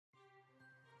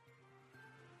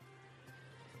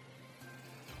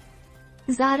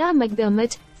Zara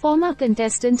McDermott, former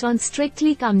contestant on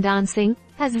Strictly Come Dancing,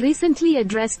 has recently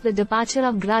addressed the departure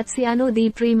of Graziano Di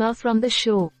Prima from the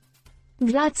show.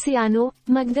 Graziano,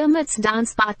 McDermott's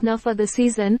dance partner for the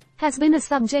season, has been a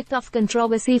subject of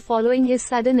controversy following his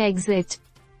sudden exit.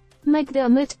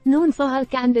 McDermott, known for her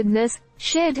candidness,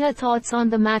 shared her thoughts on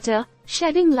the matter,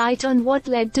 shedding light on what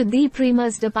led to Di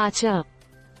Prima's departure.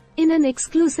 In an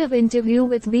exclusive interview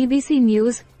with BBC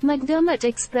News, McDermott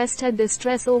expressed her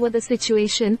distress over the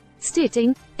situation,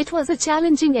 stating, "It was a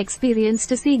challenging experience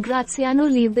to see Graziano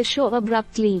leave the show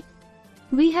abruptly.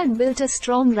 We had built a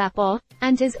strong rapport,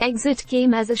 and his exit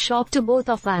came as a shock to both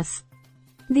of us."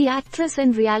 The actress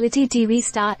and reality TV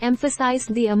star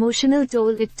emphasized the emotional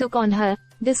toll it took on her,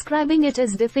 describing it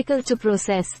as difficult to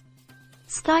process.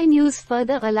 Sky News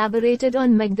further elaborated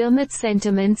on McDermott's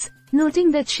sentiments,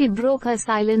 noting that she broke her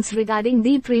silence regarding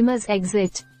Di Prima's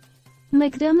exit.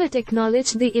 McDermott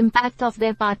acknowledged the impact of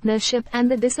their partnership and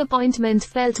the disappointment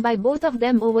felt by both of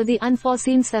them over the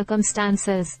unforeseen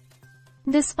circumstances.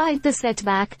 Despite the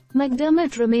setback,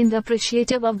 McDermott remained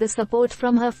appreciative of the support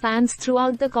from her fans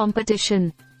throughout the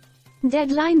competition.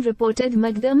 Deadline reported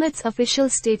McDermott's official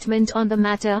statement on the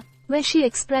matter, where she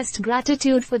expressed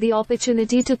gratitude for the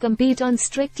opportunity to compete on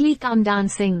Strictly Come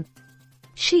Dancing.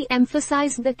 She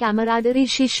emphasized the camaraderie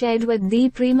she shared with Di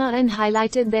Prima and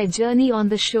highlighted their journey on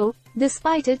the show,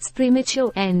 despite its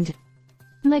premature end.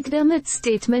 McDermott's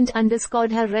statement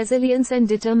underscored her resilience and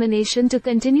determination to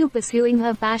continue pursuing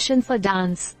her passion for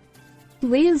dance.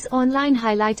 Wales Online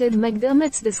highlighted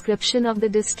McDermott's description of the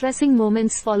distressing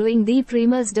moments following Di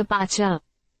Prima's departure.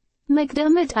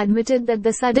 McDermott admitted that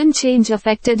the sudden change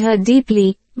affected her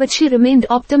deeply, but she remained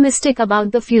optimistic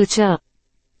about the future.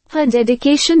 Her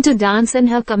dedication to dance and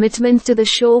her commitment to the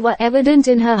show were evident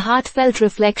in her heartfelt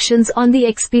reflections on the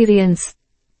experience.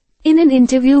 In an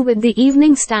interview with the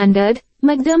Evening Standard,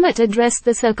 McDermott addressed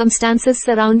the circumstances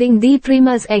surrounding Di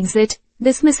Prima's exit,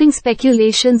 dismissing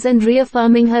speculations and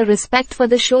reaffirming her respect for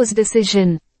the show's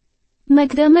decision.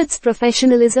 McDermott's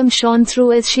professionalism shone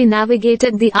through as she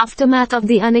navigated the aftermath of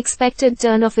the unexpected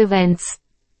turn of events.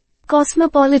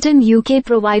 Cosmopolitan UK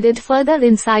provided further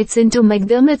insights into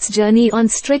McDermott's journey on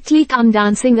Strictly Come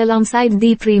Dancing alongside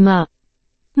Di Prima.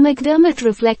 McDermott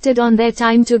reflected on their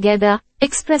time together,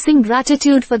 expressing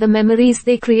gratitude for the memories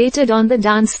they created on the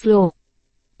dance floor.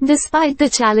 Despite the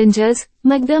challenges,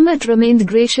 McDermott remained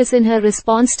gracious in her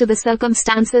response to the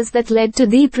circumstances that led to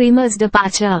Di Prima's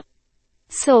departure.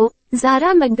 So,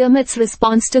 Zara McDermott's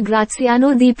response to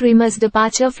Graziano Di Prima's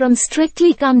departure from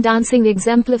Strictly Come Dancing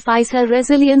exemplifies her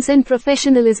resilience and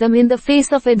professionalism in the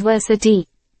face of adversity.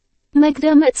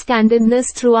 McDermott's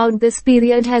candidness throughout this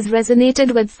period has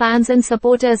resonated with fans and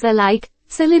supporters alike,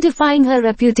 solidifying her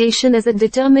reputation as a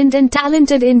determined and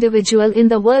talented individual in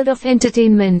the world of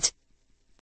entertainment.